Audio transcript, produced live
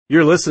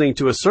You're listening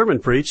to a sermon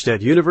preached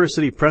at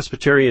University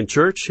Presbyterian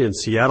Church in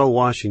Seattle,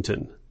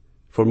 Washington.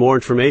 For more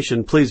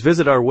information, please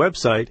visit our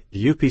website,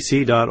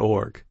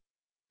 upc.org.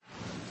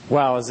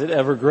 Wow, is it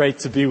ever great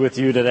to be with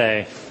you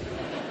today.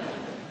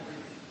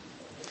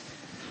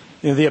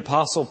 The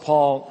Apostle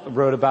Paul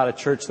wrote about a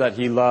church that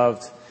he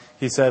loved.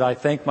 He said, "I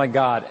thank my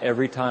God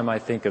every time I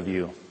think of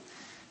you."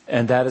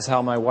 And that is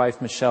how my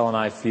wife Michelle and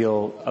I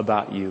feel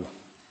about you.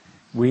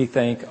 We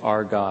thank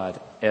our God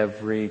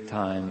every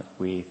time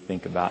we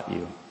think about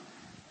you.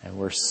 And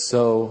we're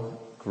so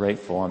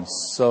grateful. I'm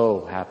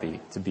so happy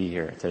to be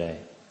here today.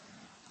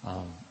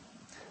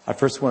 I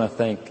first want to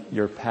thank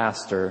your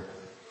pastor,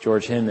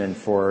 George Hinman,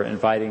 for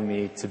inviting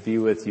me to be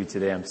with you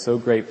today. I'm so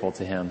grateful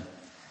to him.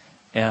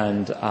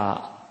 And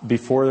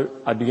before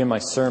I begin my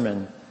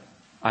sermon,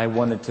 I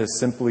wanted to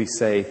simply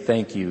say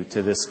thank you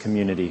to this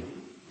community.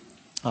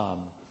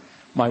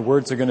 My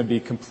words are going to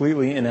be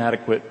completely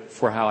inadequate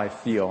for how I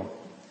feel.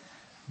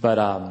 But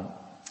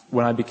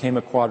when I became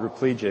a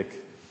quadriplegic,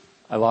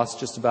 I lost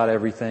just about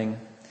everything,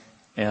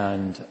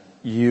 and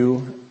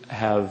you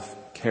have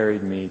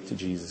carried me to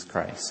Jesus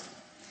Christ.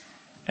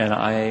 And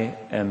I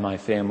and my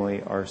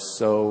family are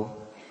so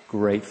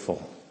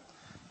grateful.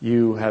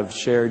 You have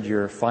shared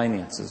your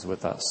finances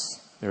with us.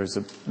 There was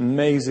an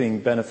amazing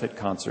benefit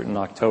concert in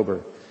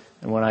October,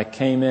 and when I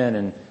came in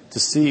and to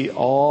see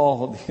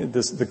all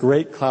the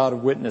great cloud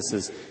of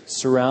witnesses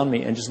surround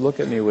me and just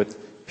look at me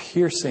with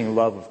piercing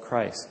love of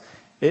Christ,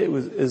 it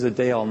is a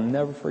day I'll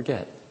never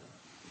forget.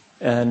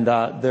 And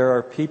there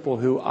are people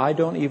who I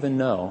don't even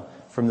know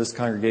from this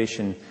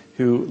congregation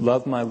who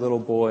loved my little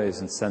boys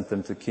and sent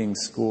them to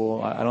King's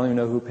School. I don't even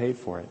know who paid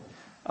for it,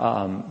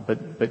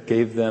 but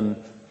gave them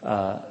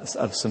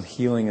some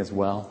healing as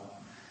well.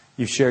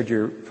 You shared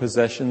your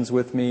possessions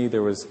with me.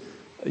 There was,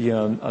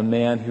 a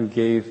man who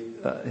gave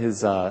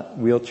his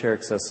wheelchair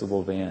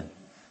accessible van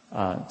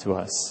to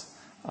us.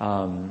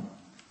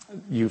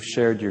 You've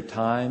shared your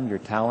time, your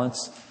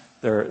talents.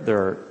 There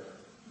are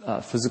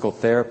physical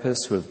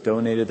therapists who have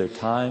donated their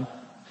time,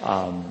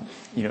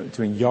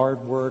 doing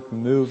yard work,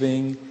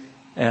 moving,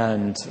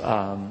 and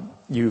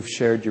you've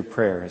shared your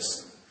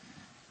prayers.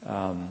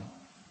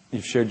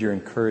 You've shared your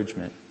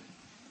encouragement.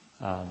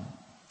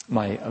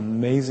 My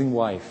amazing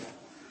wife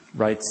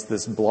writes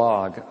this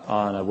blog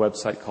on a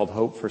website called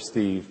Hope for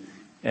Steve,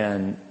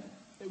 and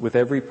with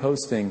every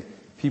posting,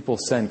 people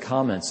send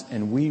comments,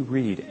 and we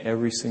read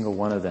every single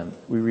one of them.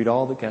 We read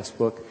all the guest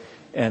book.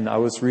 And I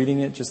was reading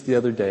it just the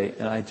other day,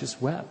 and I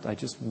just wept. I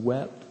just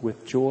wept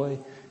with joy.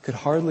 Could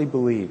hardly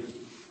believe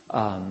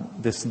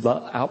this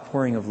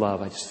outpouring of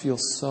love. I just feel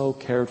so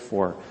cared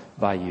for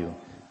by you.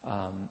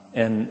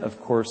 And,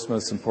 of course,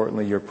 most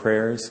importantly, your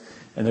prayers.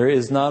 And there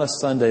is not a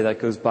Sunday that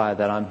goes by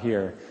that I'm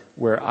here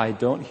where I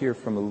don't hear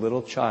from a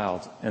little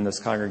child in this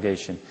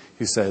congregation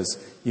who says,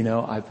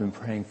 I've been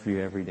praying for you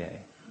every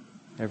day.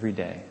 Every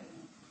day.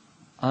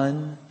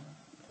 Unbelievable.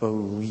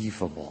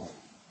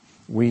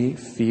 We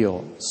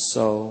feel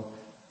so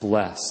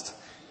blessed.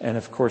 And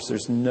of course,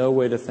 there's no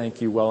way to thank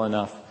you well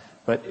enough,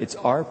 but it's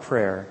our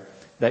prayer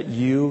that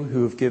you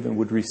who have given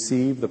would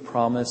receive the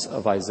promise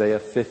of Isaiah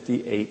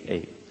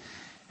 58:8.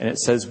 And it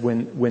says,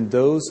 when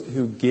those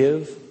who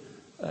give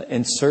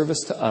in service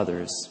to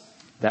others,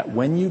 that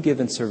when you give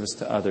in service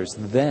to others,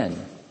 then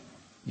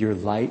your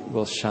light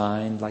will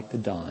shine like the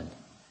dawn,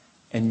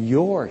 and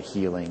your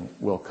healing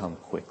will come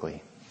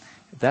quickly.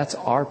 That's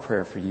our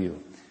prayer for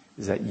you,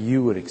 is that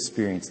you would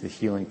experience the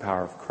healing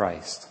power of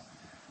Christ.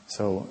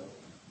 So,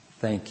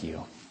 thank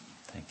you.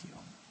 Thank you.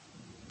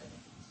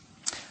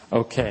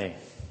 Okay,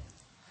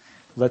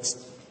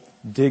 let's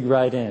dig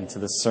right into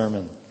the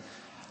sermon.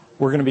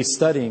 We're going to be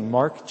studying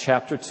Mark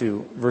chapter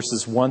 2,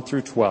 verses 1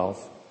 through 12.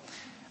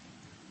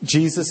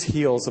 Jesus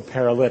heals a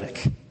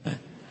paralytic.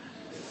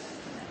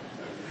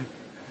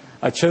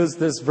 I chose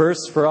this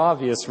verse for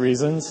obvious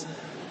reasons.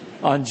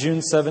 On June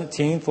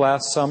 17th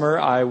last summer,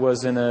 I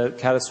was in a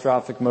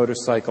catastrophic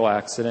motorcycle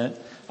accident.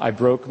 I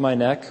broke my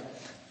neck,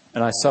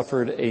 and I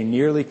suffered a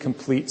nearly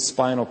complete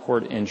spinal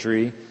cord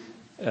injury.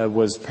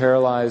 Was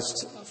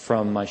paralyzed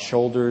from my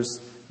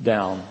shoulders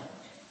down.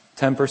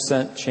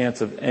 10%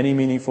 chance of any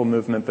meaningful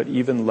movement, but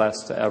even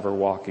less to ever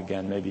walk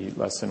again. Maybe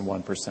less than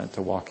 1%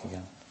 to walk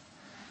again.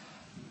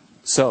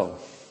 So,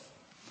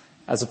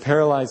 as a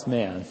paralyzed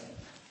man,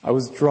 I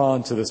was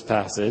drawn to this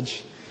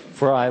passage,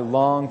 for I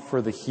long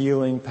for the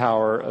healing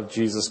power of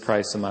Jesus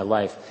Christ in my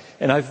life.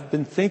 And I've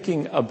been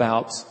thinking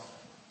about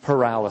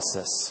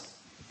paralysis.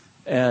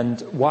 And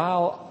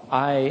while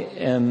I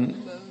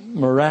am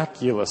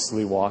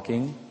miraculously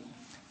walking,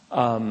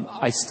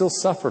 I still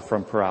suffer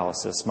from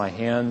paralysis. My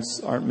hands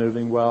aren't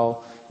moving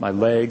well. My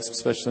legs,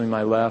 especially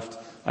my left,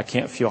 I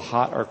can't feel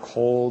hot or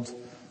cold,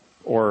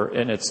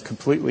 and it's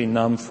completely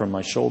numb from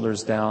my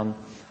shoulders down.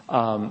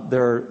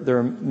 There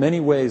are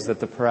many ways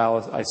that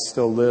I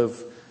still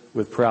live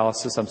with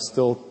paralysis. I'm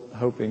still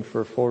hoping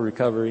for full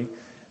recovery.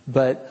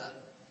 But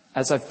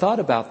as I've thought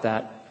about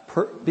that,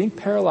 being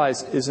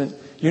paralyzed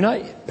you're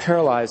not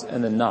paralyzed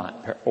and then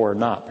not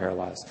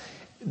paralyzed.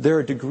 There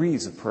are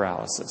degrees of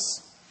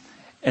paralysis.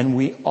 And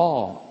we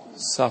all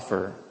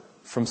suffer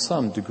from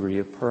some degree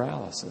of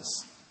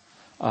paralysis.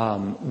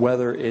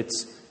 Whether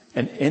it's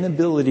an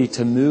inability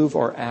to move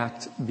or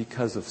act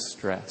because of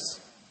stress,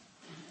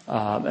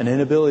 an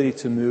inability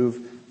to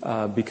move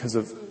because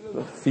of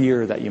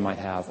fear that you might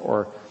have,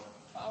 or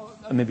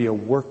maybe a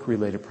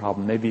work-related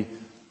problem, maybe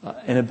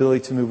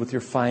inability to move with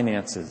your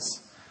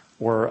finances,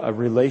 or a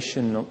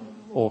relational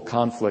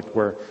conflict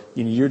where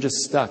you're just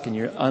stuck and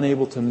you're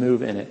unable to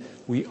move in it.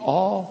 We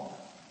all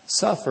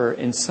suffer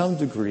in some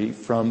degree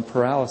from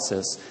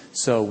paralysis,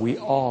 so we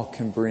all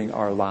can bring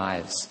our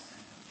lives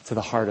to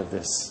the heart of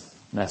this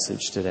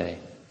message today.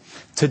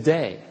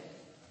 Today,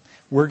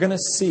 we're going to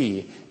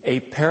see a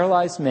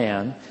paralyzed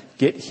man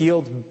get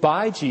healed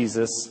by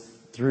Jesus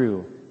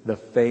through the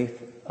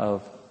faith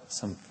of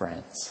some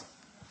friends.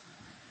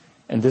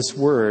 And this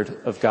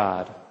word of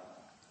God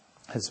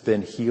has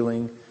been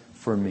healing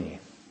for me.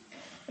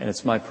 And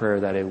it's my prayer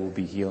that it will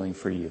be healing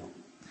for you.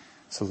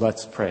 So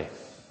let's pray.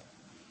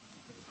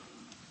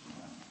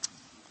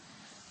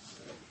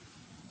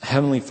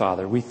 Heavenly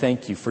Father, we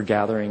thank you for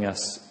gathering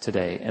us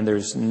today. And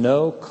there's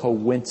no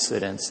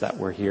coincidence that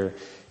we're here.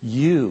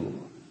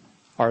 You,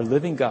 our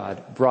living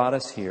God, brought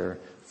us here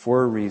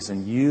for a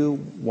reason.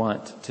 You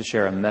want to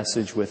share a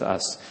message with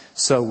us.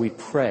 So we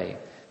pray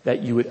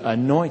that you would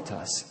anoint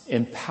us,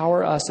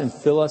 empower us, and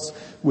fill us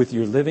with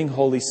your living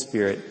Holy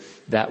Spirit,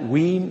 that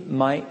we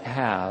might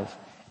have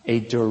a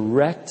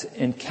direct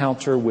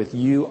encounter with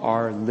you,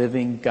 our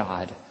living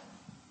God.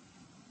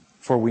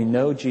 For we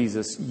know,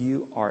 Jesus,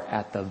 you are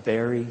at the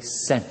very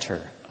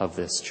center of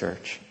this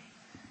church.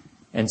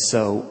 And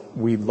so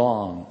we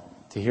long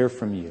to hear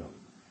from you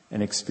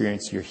and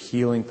experience your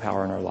healing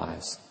power in our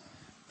lives.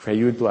 Pray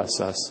you would bless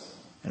us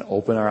and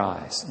open our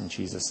eyes in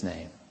Jesus'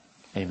 name.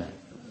 Amen.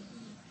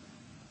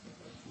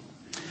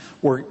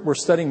 We're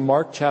studying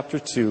Mark chapter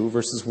 2,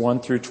 verses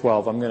 1 through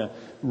 12. I'm going to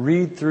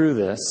read through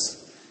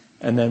this,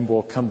 and then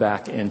we'll come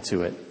back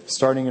into it.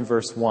 Starting in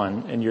verse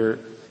 1, and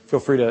feel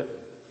free to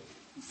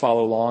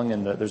follow along,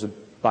 and there's a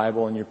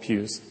Bible in your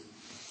pews.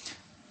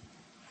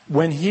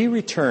 When he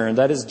returned,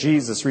 that is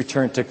Jesus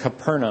returned to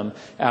Capernaum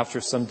after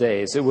some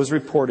days, it was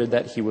reported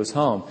that he was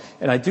home.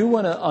 And I do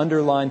want to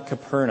underline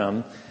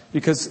Capernaum,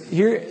 because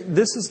here,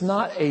 this is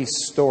not a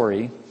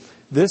story.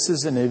 This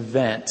is an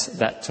event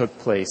that took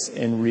place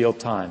in real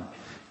time.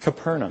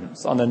 Capernaum,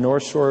 it's on the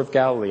north shore of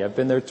Galilee. I've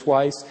been there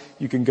twice.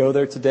 You can go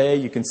there today.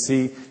 You can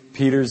see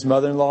Peter's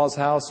mother-in-law's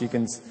house. You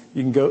can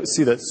go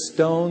see the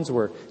stones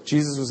where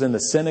Jesus was in the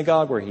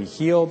synagogue where he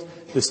healed.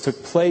 This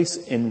took place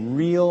in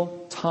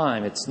real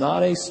time. It's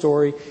not a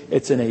story.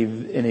 It's an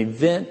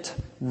event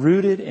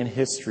rooted in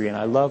history. And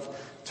I love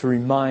to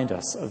remind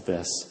us of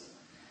this.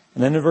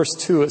 And then in verse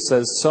 2 it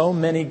says, so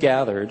many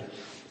gathered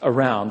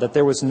around that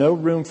there was no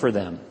room for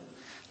them,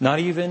 not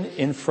even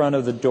in front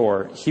of the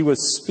door. He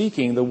was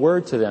speaking the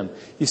word to them.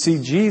 You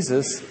see,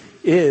 Jesus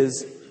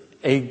is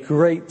a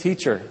great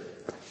teacher.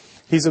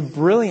 He's a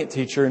brilliant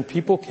teacher, and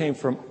people came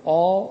from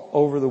all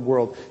over the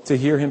world to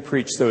hear him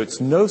preach. So it's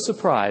no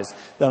surprise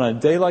that on a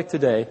day like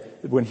today,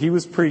 when he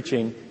was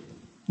preaching,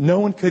 no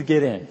one could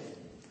get in.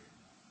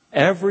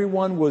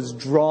 Everyone was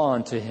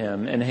drawn to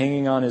him and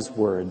hanging on his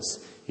words.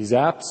 He's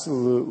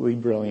absolutely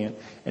brilliant,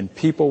 and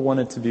people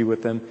wanted to be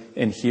with him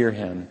and hear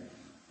him.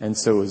 And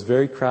so it was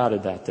very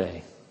crowded that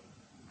day.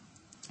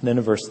 And then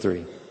in verse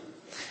 3,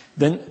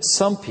 then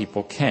some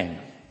people came,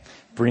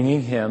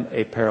 bringing him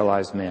a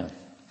paralyzed man,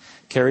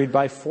 carried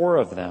by 4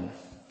 of them.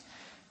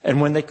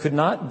 And when they could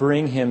not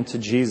bring him to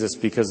Jesus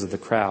because of the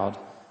crowd,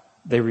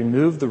 they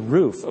removed the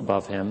roof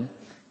above him,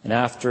 and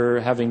after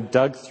having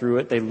dug through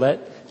it, they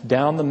let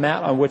down the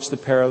mat on which the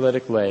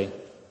paralytic lay.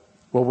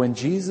 Well, when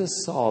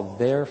Jesus saw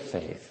their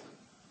faith,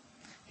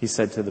 he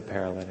said to the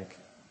paralytic,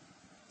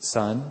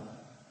 son,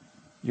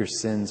 your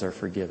sins are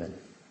forgiven.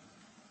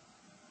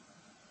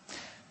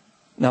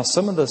 Now,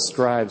 some of the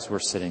scribes were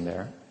sitting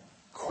there,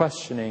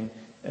 questioning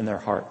in their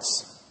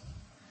hearts,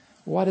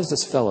 why does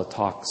this fellow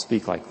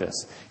speak like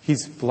this?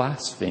 He's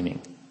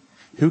blaspheming.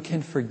 Who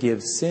can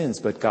forgive sins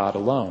but God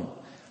alone?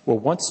 Well,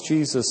 once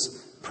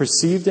Jesus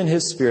perceived in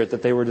his spirit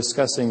that they were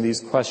discussing these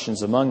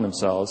questions among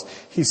themselves,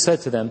 he said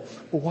to them,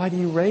 well, why do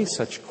you raise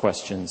such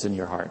questions in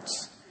your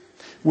hearts?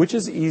 Which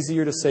is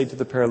easier to say to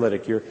the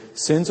paralytic, your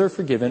sins are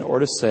forgiven, or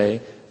to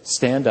say,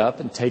 stand up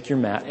and take your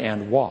mat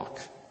and walk?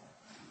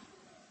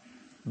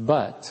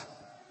 But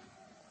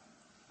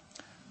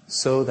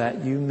so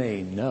that you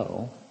may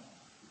know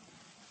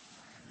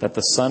that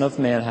the Son of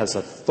Man has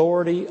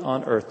authority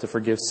on earth to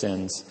forgive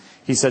sins,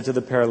 he said to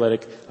the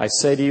paralytic, I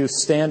say to you,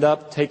 stand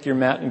up, take your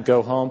mat, and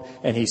go home.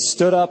 And he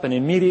stood up and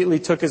immediately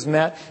took his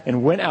mat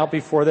and went out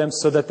before them,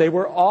 so that they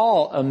were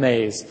all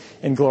amazed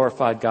and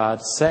glorified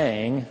God,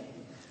 saying,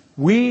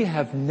 we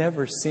have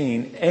never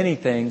seen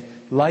anything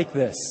like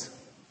this.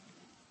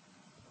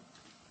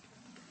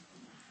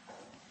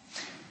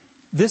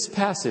 This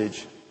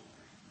passage,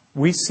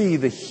 we see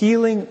the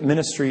healing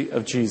ministry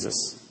of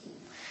Jesus.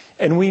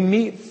 And we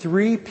meet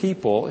 3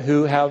 people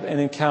who have an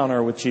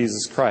encounter with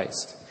Jesus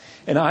Christ.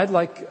 And I'd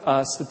like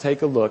us to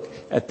take a look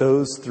at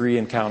those 3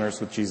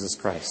 encounters with Jesus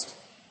Christ.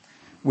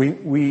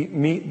 We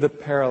meet the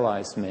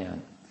paralyzed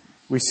man.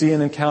 We see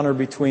an encounter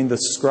between the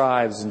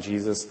scribes and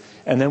Jesus,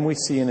 and then we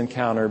see an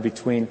encounter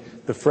between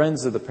the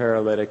friends of the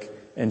paralytic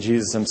and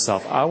Jesus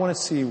himself. I want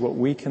to see what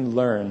we can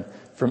learn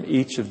from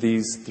each of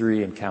these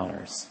three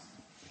encounters.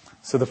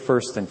 So the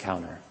first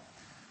encounter,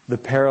 the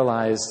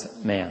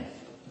paralyzed man.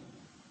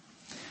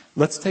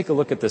 Let's take a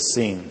look at this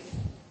scene.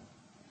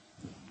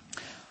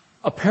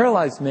 A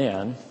paralyzed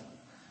man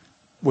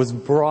was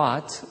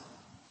brought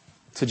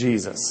to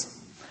Jesus.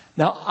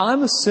 Now,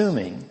 I'm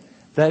assuming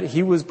that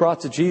he was brought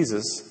to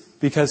Jesus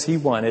because he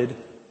wanted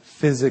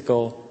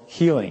physical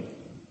healing.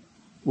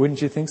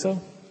 Wouldn't you think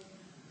so?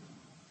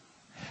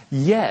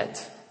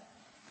 Yet,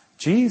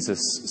 Jesus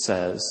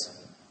says,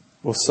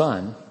 well,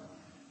 son,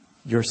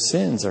 your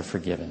sins are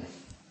forgiven.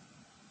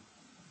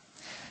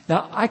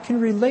 Now, I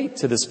can relate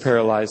to this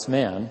paralyzed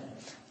man.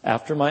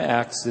 After my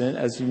accident,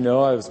 as you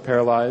know, I was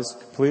paralyzed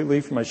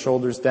completely from my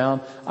shoulders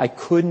down. I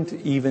couldn't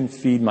even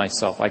feed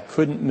myself. I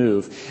couldn't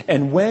move.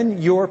 And when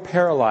you're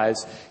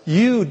paralyzed,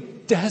 you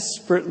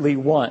desperately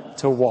want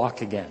to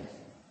walk again.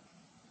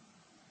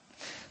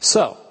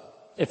 So,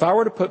 if I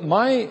were to put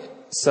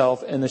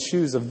myself in the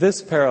shoes of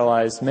this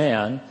paralyzed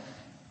man,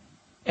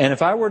 and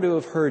if I were to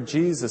have heard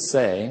Jesus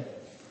say,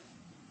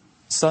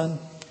 son,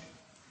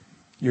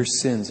 your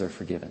sins are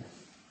forgiven,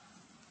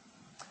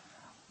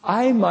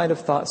 I might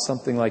have thought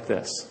something like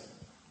this.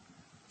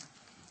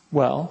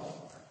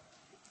 Well,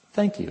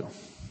 thank you.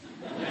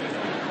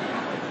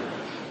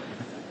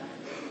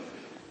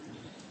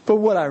 But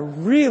what I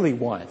really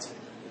want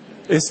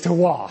is to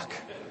walk.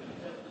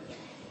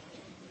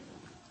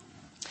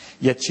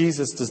 Yet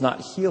Jesus does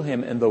not heal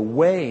him in the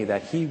way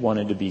that he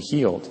wanted to be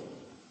healed.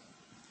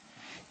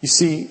 You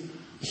see,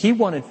 he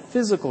wanted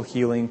physical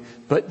healing,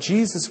 but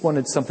Jesus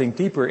wanted something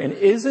deeper. And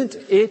isn't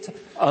it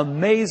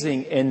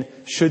amazing and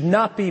should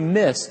not be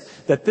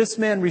missed that this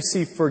man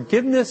received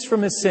forgiveness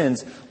from his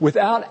sins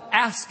without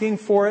asking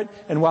for it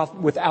and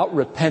without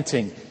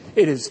repenting?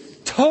 It is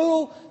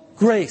total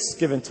grace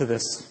given to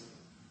this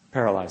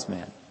paralyzed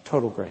man.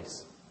 Total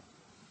grace.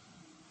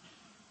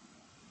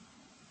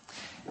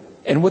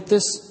 And what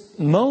this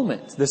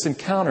moment, this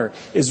encounter,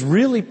 is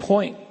really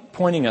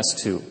pointing us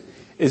to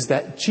is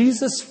that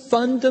Jesus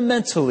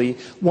fundamentally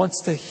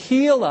wants to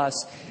heal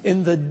us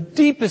in the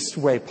deepest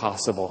way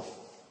possible.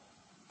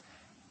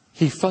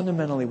 He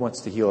fundamentally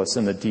wants to heal us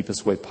in the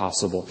deepest way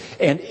possible.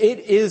 And it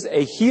is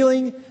a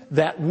healing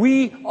that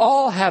we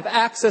all have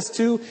access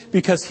to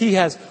because He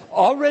has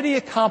already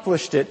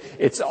accomplished it.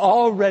 It's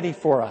all ready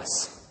for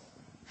us.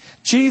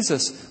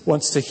 Jesus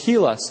wants to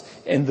heal us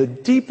in the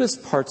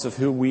deepest parts of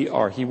who we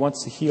are. He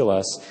wants to heal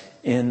us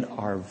in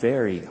our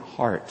very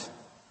heart.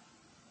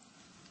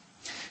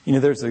 You know,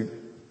 there's a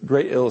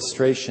great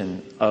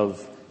illustration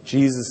of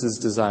Jesus'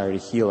 desire to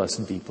heal us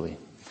deeply.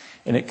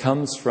 And it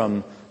comes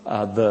from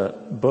the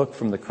book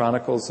from the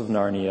Chronicles of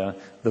Narnia,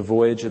 The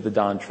Voyage of the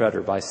Dawn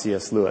Treader by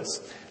C.S. Lewis.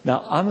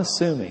 Now, I'm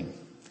assuming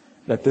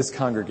that this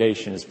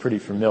congregation is pretty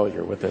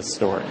familiar with this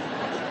story.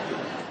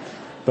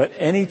 But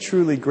any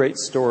truly great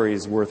story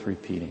is worth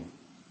repeating.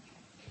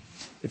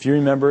 If you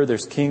remember,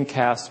 there's King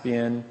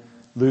Caspian,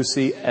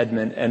 Lucy,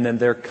 Edmund, and then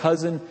their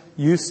cousin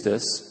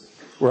Eustace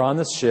were on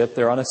this ship.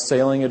 They're on a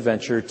sailing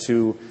adventure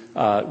to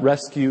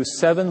rescue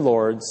 7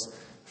 lords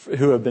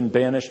who have been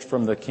banished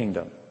from the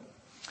kingdom.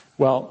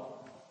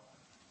 Well,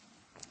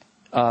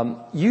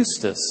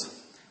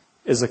 Eustace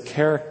is a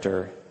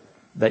character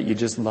that you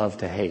just love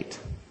to hate,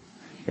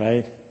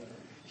 right?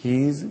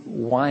 He's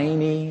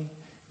whiny,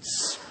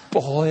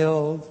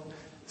 spoiled,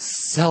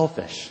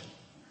 selfish.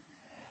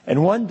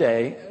 And one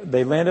day,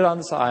 they landed on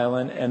this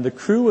island, and the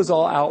crew was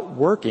all out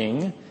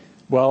working.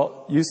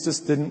 Well, Eustace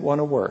didn't want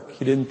to work.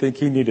 He didn't think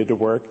he needed to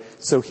work.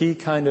 So he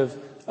kind of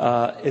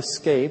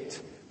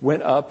escaped,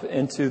 went up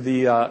into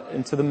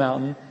the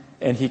mountain,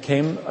 and he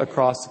came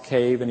across a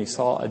cave, and he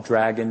saw a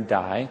dragon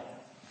die.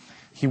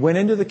 He went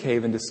into the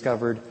cave and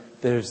discovered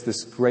there's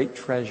this great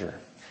treasure.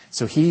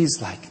 So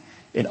he's like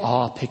in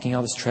awe, picking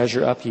all this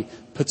treasure up. He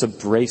puts a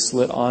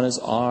bracelet on his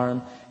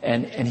arm,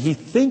 and he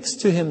thinks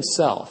to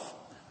himself,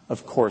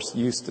 of course,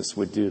 Eustace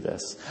would do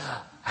this,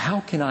 how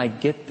can I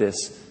get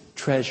this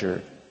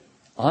treasure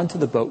onto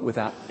the boat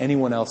without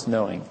anyone else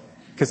knowing?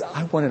 Because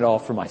I want it all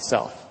for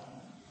myself,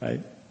 right?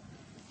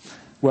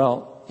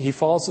 Well, he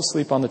falls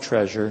asleep on the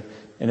treasure,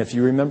 and if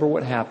you remember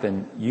what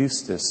happened,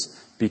 Eustace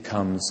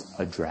becomes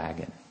a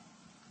dragon.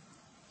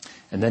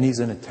 And then he's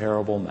in a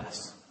terrible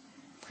mess.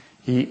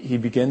 He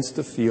begins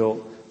to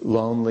feel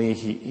lonely.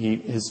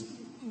 His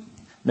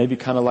maybe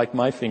kind of like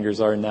my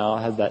fingers are now,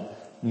 has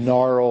that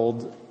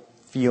gnarled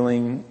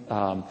feeling.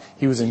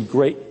 He was in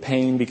great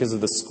pain because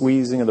of the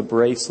squeezing of the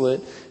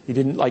bracelet. He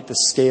didn't like the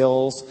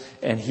scales,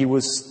 and he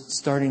was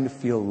starting to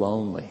feel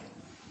lonely.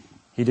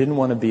 He didn't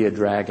want to be a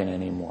dragon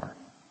anymore.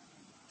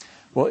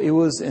 Well, it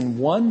was in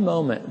one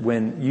moment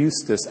when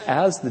Eustace,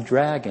 as the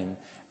dragon,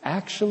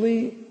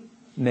 actually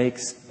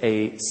makes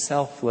a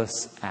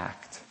selfless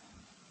act.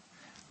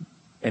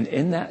 And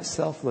in that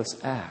selfless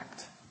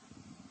act,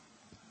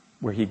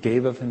 where he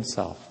gave of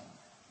himself,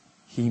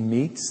 he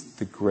meets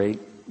the great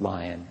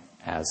lion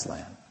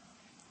Aslan,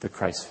 the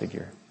Christ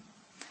figure.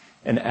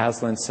 And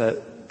Aslan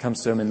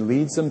comes to him and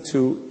leads him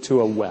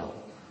to a well.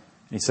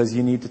 And he says,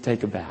 you need to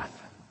take a bath.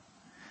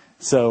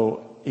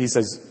 So he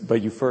says,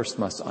 but you first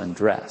must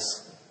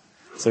undress.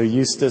 So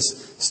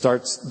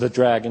the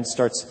dragon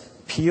starts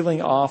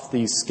peeling off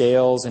these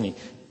scales, and he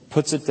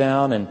puts it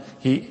down, and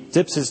he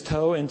dips his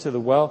toe into the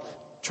well,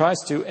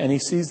 and he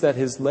sees that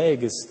his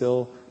leg is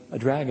still a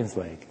dragon's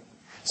leg.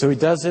 So he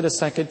does it a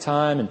second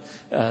time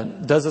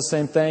and does the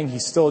same thing.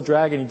 He's still a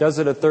dragon. He does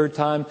it a third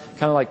time,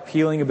 kind of like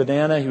peeling a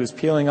banana. He was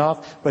peeling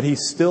off, but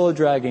he's still a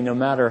dragon. No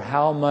matter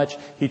how much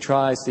he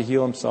tries to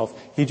heal himself,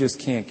 he just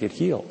can't get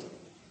healed.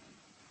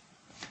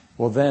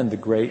 Well, then the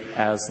great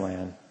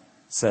Aslan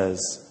says,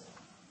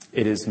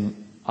 it is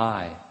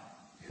I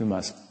who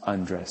must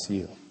undress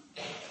you.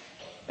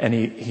 And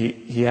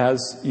he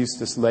has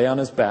Eustace lay on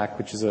his back,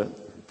 which is a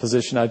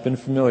position I've been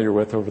familiar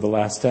with over the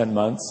last 10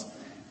 months.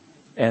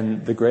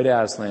 And the great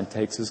Aslan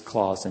takes his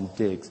claws and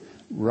digs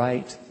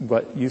right,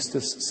 what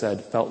Eustace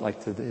said felt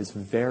like to his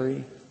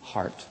very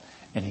heart.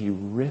 And he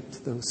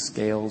ripped those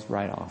scales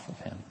right off of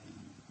him.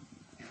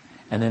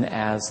 And then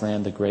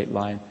Aslan, the great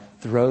lion,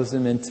 throws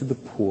him into the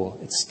pool.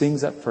 It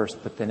stings at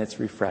first, but then it's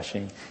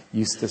refreshing.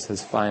 Eustace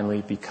has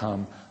finally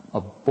become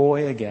a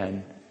boy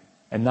again.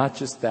 And not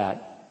just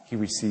that, he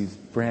receives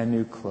brand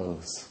new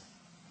clothes.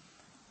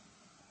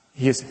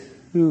 He is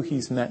who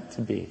he's meant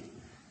to be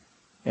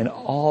in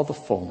all the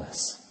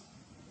fullness.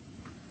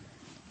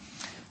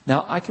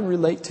 Now, I can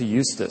relate to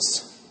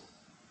Eustace.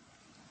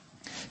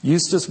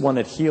 Eustace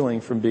wanted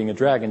healing from being a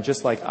dragon,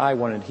 just like I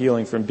wanted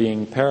healing from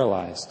being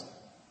paralyzed.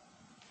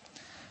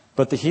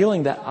 But the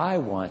healing that I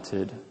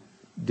wanted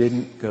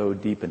didn't go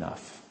deep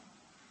enough.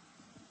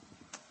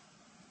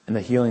 And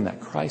the healing that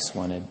Christ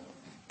wanted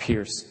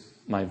pierced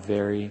my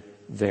very,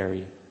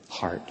 very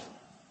heart.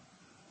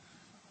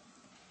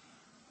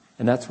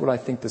 And that's what I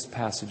think this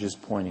passage is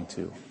pointing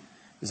to,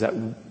 is that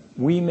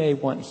we may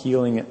want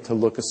healing to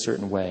look a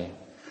certain way,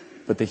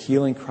 but the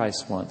healing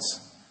Christ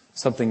wants,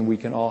 something we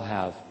can all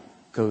have,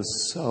 goes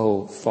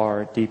so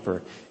far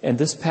deeper. And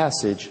this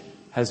passage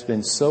has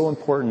been so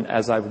important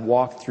as I've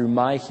walked through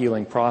my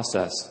healing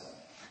process,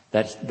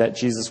 that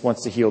Jesus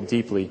wants to heal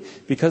deeply.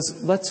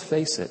 Because let's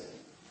face it,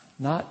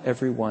 not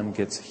everyone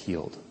gets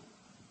healed.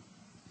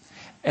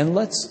 And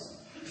let's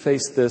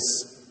face this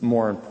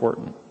more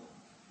important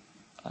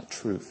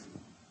truth,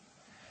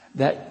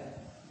 that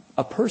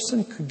a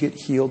person could get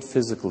healed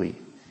physically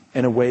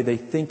in a way they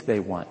think they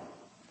want.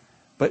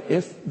 But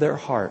if their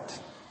heart,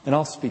 and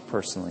I'll speak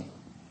personally,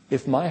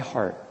 if my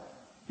heart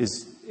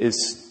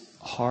is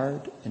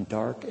hard and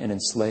dark and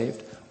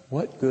enslaved,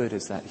 what good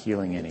is that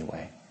healing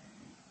anyway?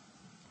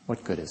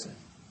 What good is it?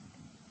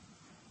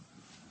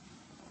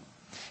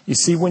 You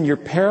see, when you're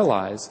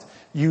paralyzed,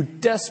 you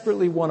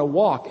desperately want to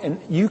walk, and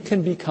you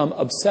can become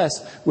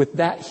obsessed with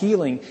that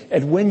healing.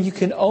 And when you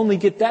can only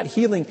get that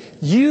healing,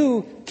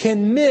 you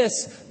can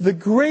miss the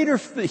greater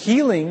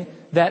healing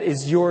that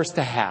is yours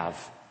to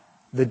have,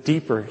 the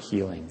deeper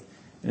healing.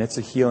 And it's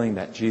a healing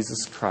that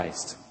Jesus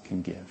Christ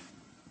can give.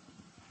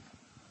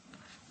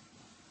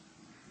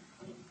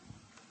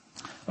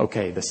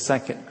 Okay, the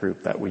second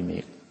group that we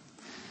meet.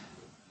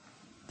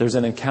 There's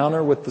an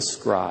encounter with the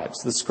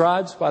scribes. The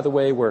scribes, by the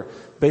way, were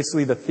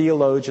basically the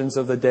theologians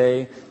of the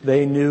day.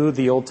 They knew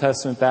the Old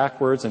Testament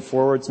backwards and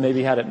forwards,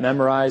 maybe had it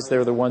memorized. They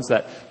were the ones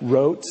that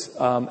wrote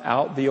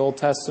out the Old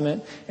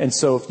Testament. And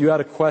so if you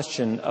had a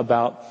question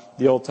about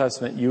the Old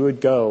Testament, you would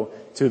go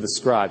to the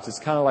scribes. It's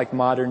kind of like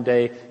modern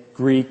day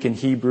Greek and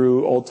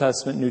Hebrew, Old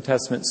Testament, New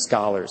Testament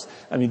scholars.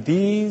 I mean,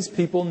 these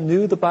people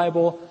knew the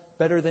Bible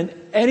better than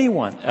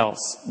anyone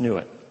else knew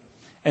it.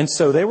 And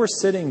so they were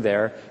sitting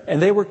there, and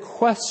they were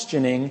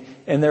questioning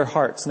in their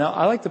hearts. Now,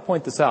 I like to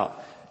point this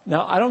out.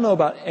 Now, I don't know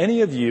about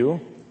any of you,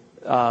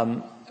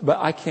 but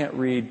I can't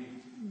read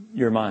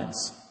your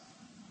minds.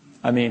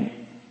 I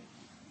mean,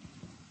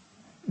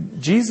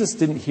 Jesus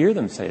didn't hear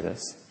them say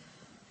this.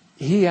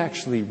 He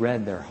actually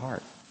read their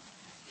heart.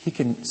 He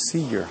can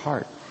see your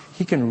heart.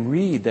 He can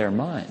read their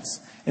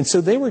minds. And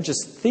so they were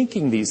just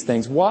thinking these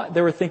things.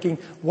 They were thinking,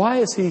 why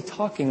is he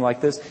talking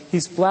like this?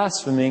 He's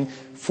blaspheming,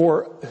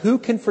 for who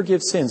can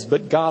forgive sins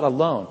but God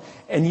alone?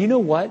 And you know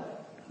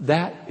what?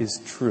 That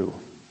is true.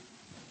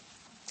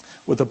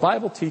 What the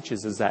Bible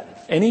teaches is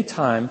that any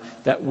time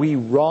that we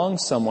wrong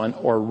someone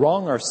or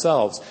wrong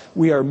ourselves,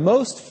 we are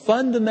most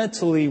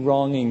fundamentally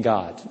wronging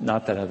God,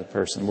 not that other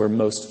person. We're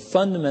most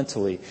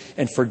fundamentally,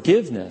 and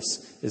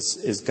forgiveness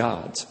is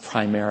God's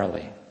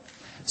primarily.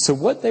 So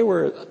what they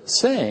were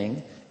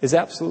saying is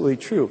absolutely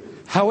true.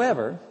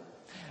 However,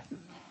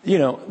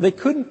 they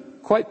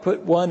couldn't quite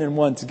put one and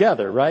one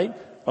together, right?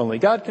 Only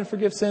God can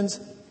forgive sins.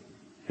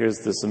 Here's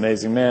this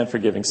amazing man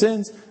forgiving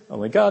sins.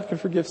 Only God can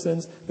forgive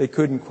sins. They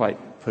couldn't quite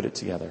put it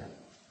together.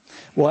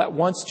 Well, at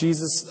once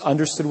Jesus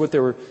understood what they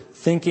were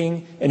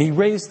thinking, and he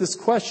raised this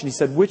question. He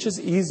said, which is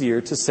easier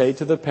to say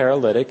to the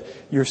paralytic,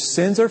 your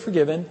sins are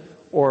forgiven,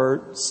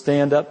 or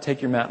stand up,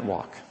 take your mat, and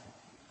walk?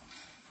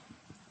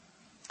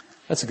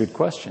 That's a good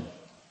question.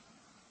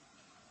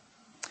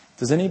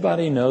 Does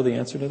anybody know the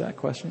answer to that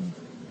question?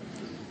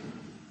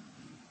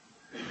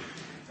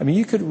 I mean,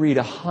 you could read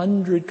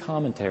 100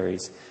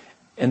 commentaries,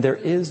 and there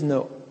is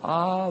no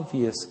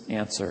obvious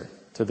answer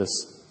to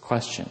this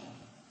question.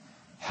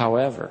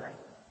 However,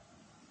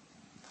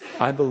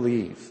 I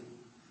believe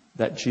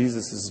that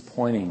Jesus is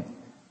pointing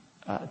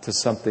to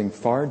something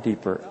far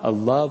deeper, a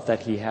love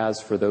that he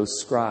has for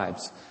those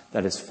scribes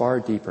that is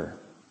far deeper.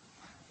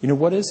 You know,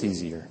 what is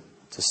easier,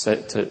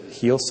 to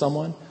heal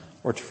someone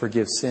or to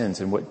forgive sins?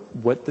 And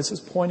what this is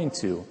pointing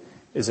to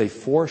is a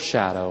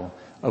foreshadow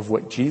of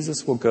what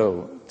Jesus will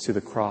go to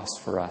the cross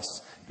for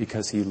us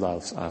because he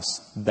loves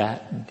us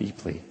that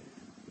deeply.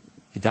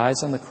 He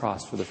dies on the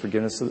cross for the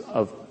forgiveness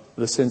of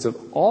the sins of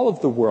all of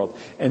the world.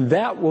 And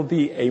that will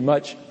be a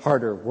much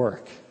harder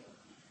work.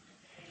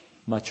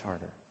 Much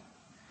harder.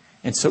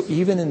 And so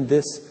even in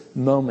this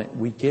moment,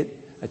 we get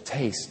a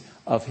taste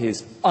of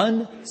his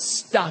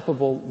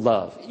unstoppable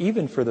love,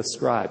 even for the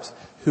scribes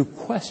who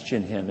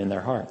question him in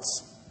their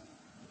hearts.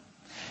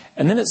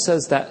 And then it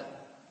says that,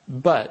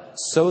 but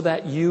so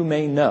that you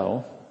may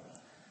know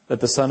that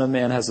the Son of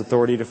Man has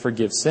authority to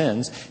forgive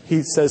sins,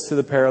 he says to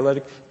the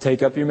paralytic,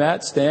 take up your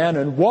mat, stand,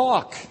 and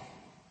walk.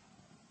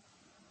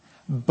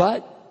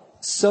 But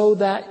so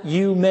that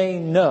you may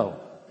know.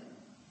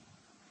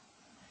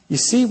 You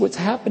see, what's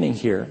happening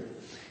here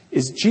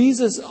is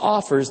Jesus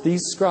offers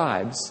these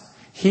scribes,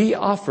 he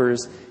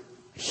offers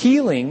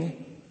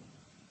healing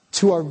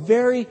to our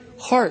very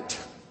heart.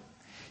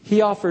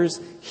 He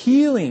offers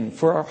healing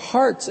for our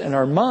hearts and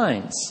our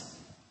minds.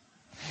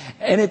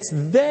 And it's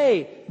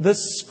they, the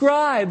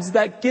scribes,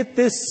 that get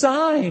this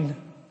sign.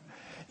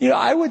 You know,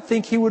 I would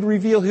think he would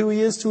reveal who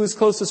he is to his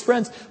closest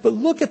friends. But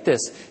look at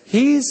this.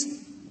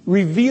 He's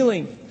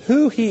revealing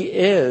who he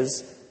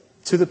is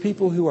to the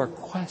people who are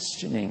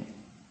questioning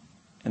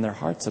in their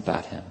hearts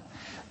about him.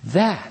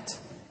 That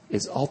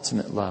is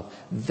ultimate love.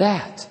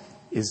 That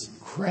is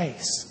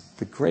grace,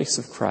 the grace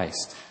of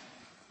Christ,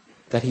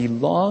 that he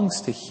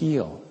longs to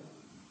heal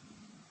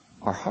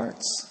our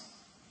hearts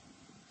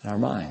and our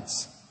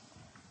minds.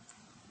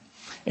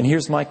 And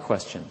here's my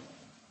question.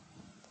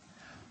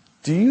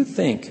 Do you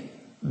think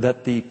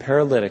that the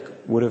paralytic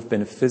would have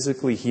been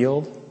physically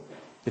healed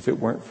if it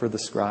weren't for the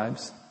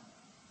scribes?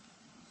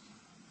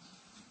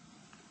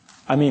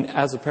 I mean,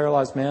 as a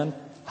paralyzed man,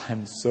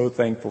 I'm so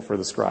thankful for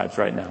the scribes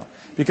right now.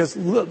 Because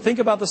look, think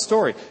about the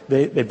story.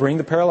 They bring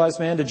the paralyzed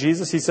man to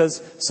Jesus. He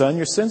says, son,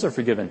 your sins are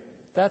forgiven.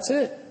 That's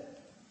it.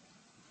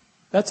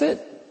 That's it.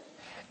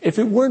 If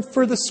it weren't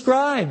for the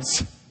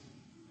scribes.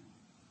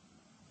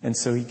 And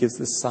so he gives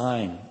the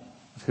sign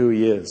of who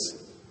he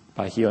is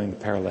by healing the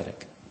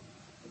paralytic.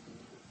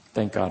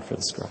 Thank God for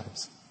the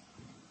scribes.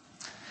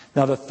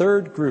 Now, the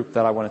third group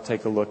that I want to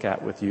take a look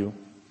at with you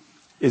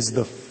is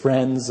the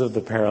friends of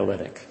the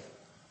paralytic.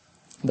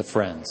 The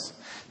friends.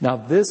 Now,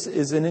 this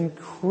is an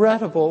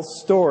incredible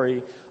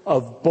story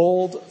of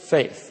bold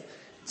faith.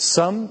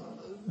 Some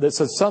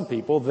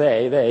people,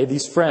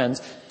 these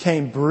friends,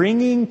 came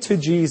bringing to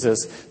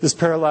Jesus this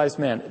paralyzed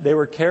man.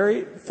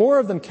 Four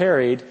of them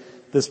carried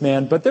this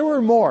man, but there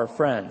were more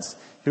friends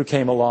who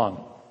came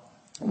along.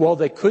 Well,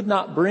 they could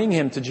not bring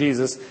him to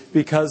Jesus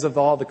because of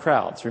all the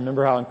crowds.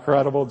 Remember how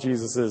incredible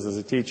Jesus is as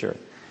a teacher.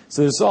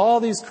 So there's all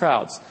these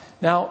crowds.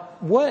 Now,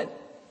 what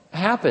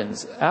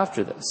happens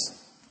after this?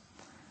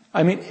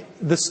 I mean,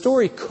 the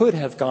story could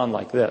have gone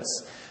like this.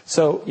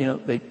 So,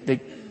 they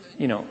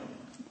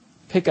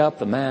pick up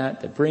the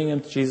mat, they bring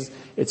him to Jesus.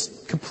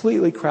 It's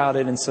completely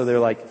crowded, and so they're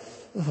like,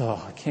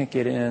 oh, I can't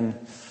get in.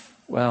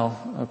 Well,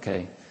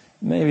 okay,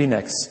 maybe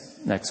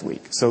next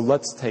week. So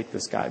let's take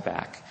this guy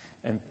back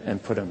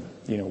and put him,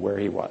 where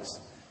he was.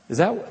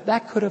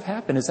 That could have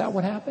happened? Is that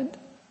what happened?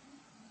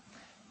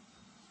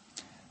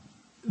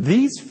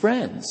 These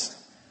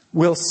friends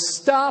will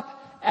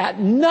stop at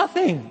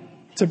nothing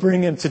to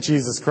bring him to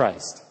Jesus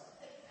Christ.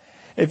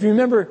 If you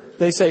remember,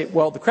 they say,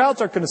 well, the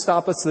crowds aren't going to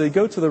stop us, so they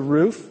go to the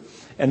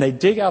roof and they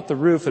dig out the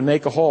roof and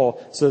make a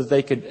hole so that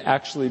they could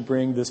actually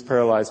bring this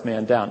paralyzed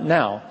man down.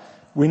 Now,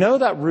 we know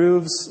that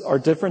roofs are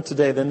different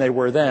today than they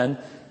were then.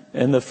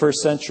 In the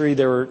first century,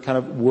 they were kind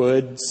of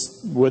wood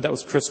that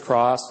was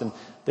crisscrossed, and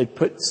they'd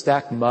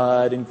stack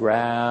mud and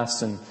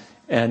grass. And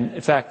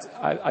in fact,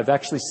 I've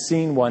actually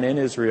seen one in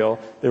Israel.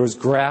 There was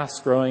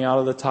grass growing out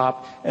of the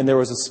top, and there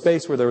was a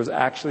space where there was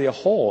actually a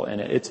hole in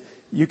it.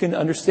 You can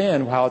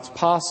understand how it's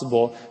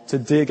possible to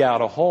dig out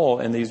a hole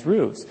in these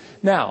roofs.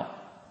 Now,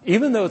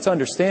 even though it's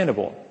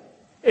understandable,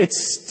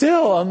 it's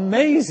still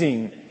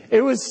amazing.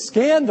 It was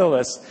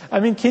scandalous. I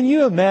mean, can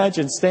you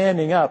imagine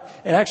standing up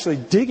and actually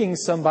digging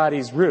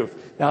somebody's roof?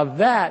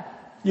 Now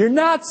you're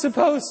not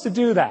supposed to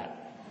do that.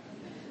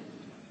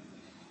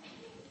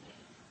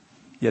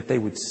 Yet they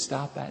would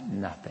stop at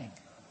nothing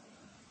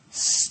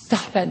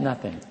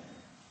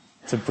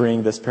to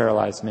bring this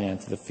paralyzed man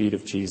to the feet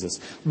of Jesus.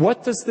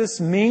 What does this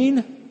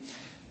mean?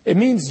 It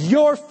means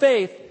your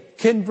faith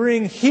can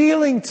bring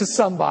healing to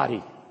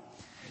somebody.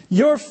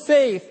 Your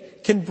faith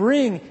can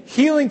bring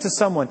healing to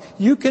someone.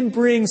 You can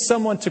bring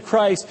someone to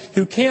Christ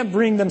who can't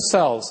bring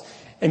themselves.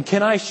 And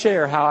can I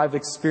share how I've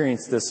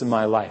experienced this in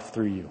my life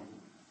through you?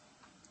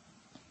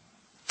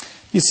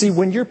 You see,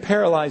 when you're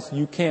paralyzed,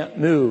 you can't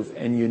move,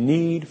 and you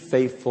need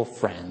faithful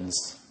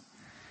friends.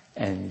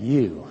 And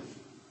you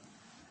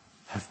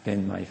have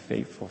been my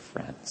faithful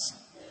friends.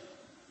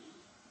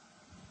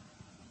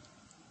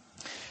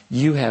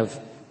 You have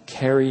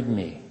carried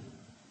me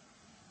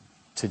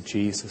to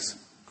Jesus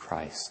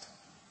Christ,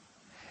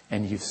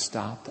 and you've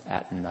stopped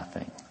at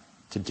nothing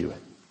to do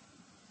it.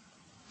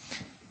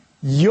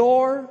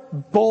 Your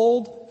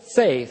bold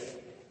faith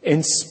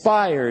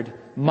inspired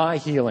my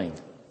healing,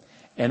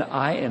 and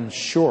I am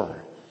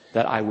sure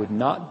that I would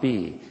not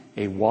be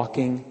a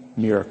walking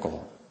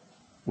miracle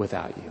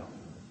without you.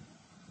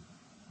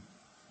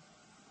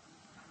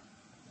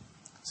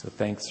 So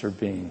thanks for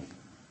being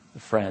the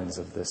friends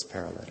of this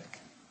paralytic.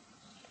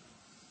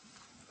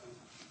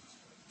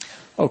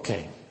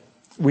 Okay,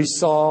 we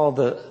saw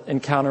the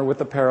encounter with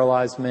the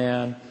paralyzed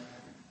man,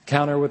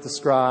 encounter with the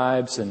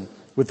scribes, and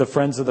with the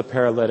friends of the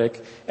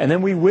paralytic. And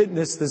then we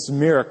witnessed this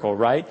miracle,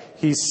 right?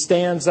 He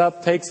stands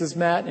up, takes his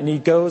mat, and he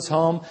goes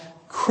home.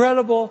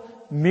 Incredible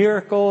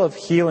miracle of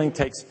healing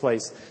takes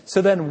place.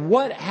 So then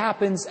what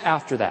happens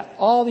after that?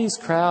 All these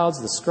crowds,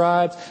 the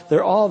scribes,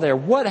 they're all there.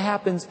 What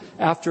happens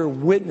after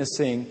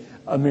witnessing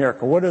a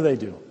miracle? What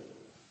do?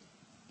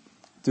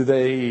 Do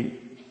they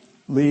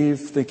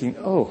leave thinking,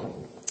 oh,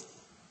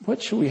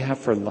 what should we have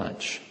for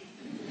lunch?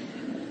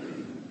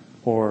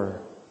 Or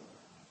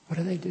what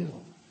do?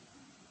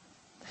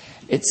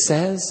 It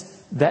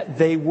says that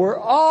they were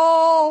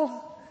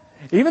all,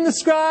 even the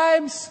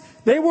scribes,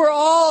 they were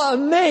all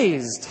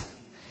amazed.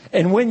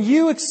 And when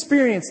you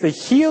experience the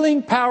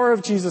healing power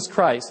of Jesus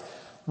Christ,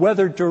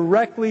 whether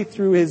directly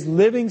through His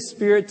living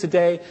Spirit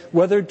today,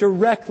 whether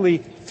directly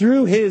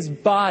through His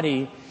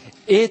body,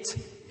 it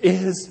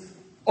is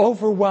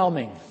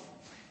overwhelming.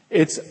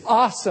 It's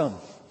awesome.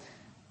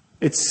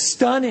 It's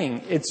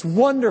stunning. It's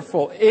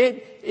wonderful.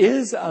 It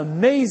is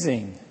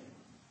amazing.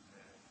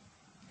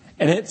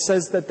 And it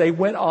says that they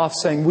went off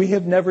saying, we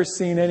have never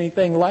seen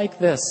anything like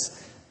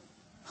this.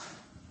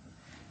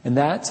 And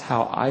that's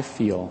how I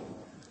feel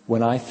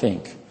when I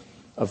think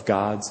of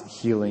God's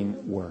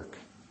healing work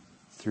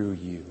through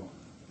you.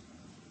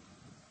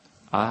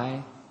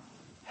 I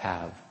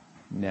have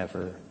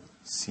never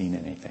seen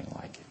anything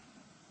like it.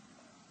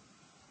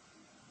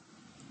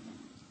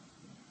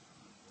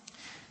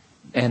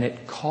 And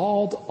it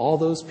called all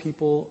those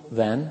people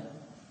then,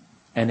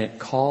 and it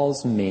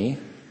calls me,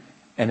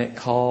 and it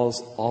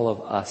calls all of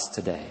us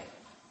today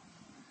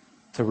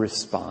to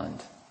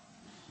respond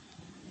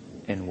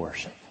in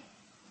worship.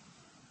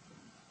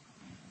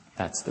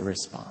 That's the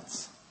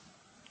response.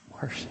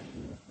 Worship.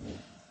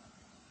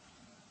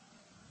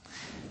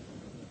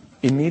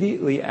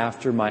 Immediately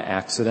after my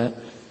accident,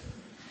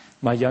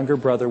 my younger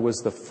brother was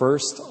the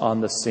first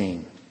on the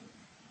scene.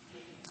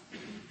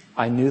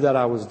 I knew that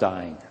I was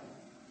dying.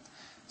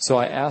 So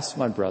I asked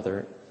my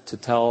brother to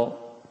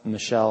tell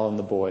Michelle and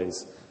the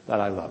boys that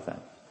I love them.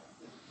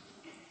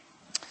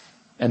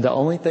 And the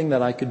only thing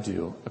that I could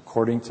do,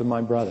 according to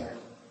my brother,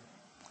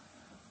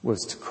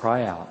 was to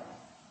cry out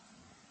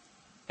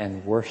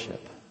and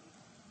worship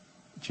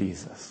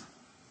Jesus.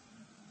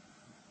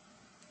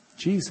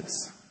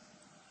 Jesus.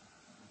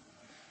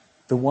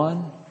 The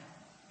one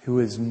who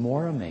is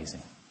more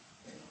amazing.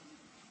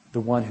 The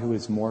one who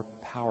is more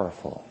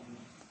powerful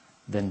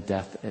than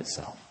death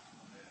itself.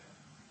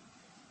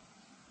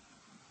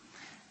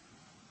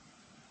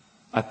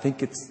 I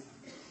think it's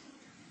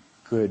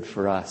good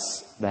for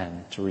us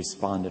then to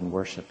respond in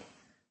worship.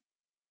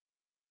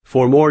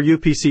 For more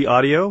UPC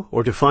audio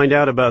or to find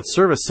out about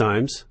service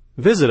times,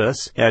 visit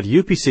us at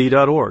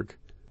upc.org.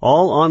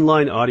 All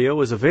online audio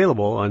is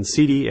available on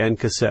CD and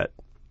cassette.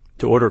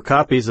 To order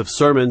copies of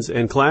sermons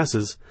and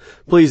classes,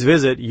 please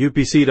visit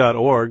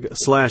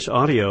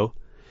upc.org/audio,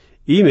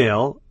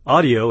 email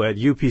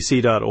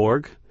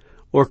audio@upc.org,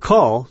 or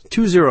call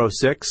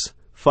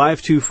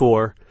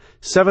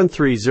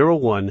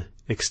 206-524-7301,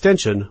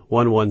 extension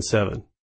 117.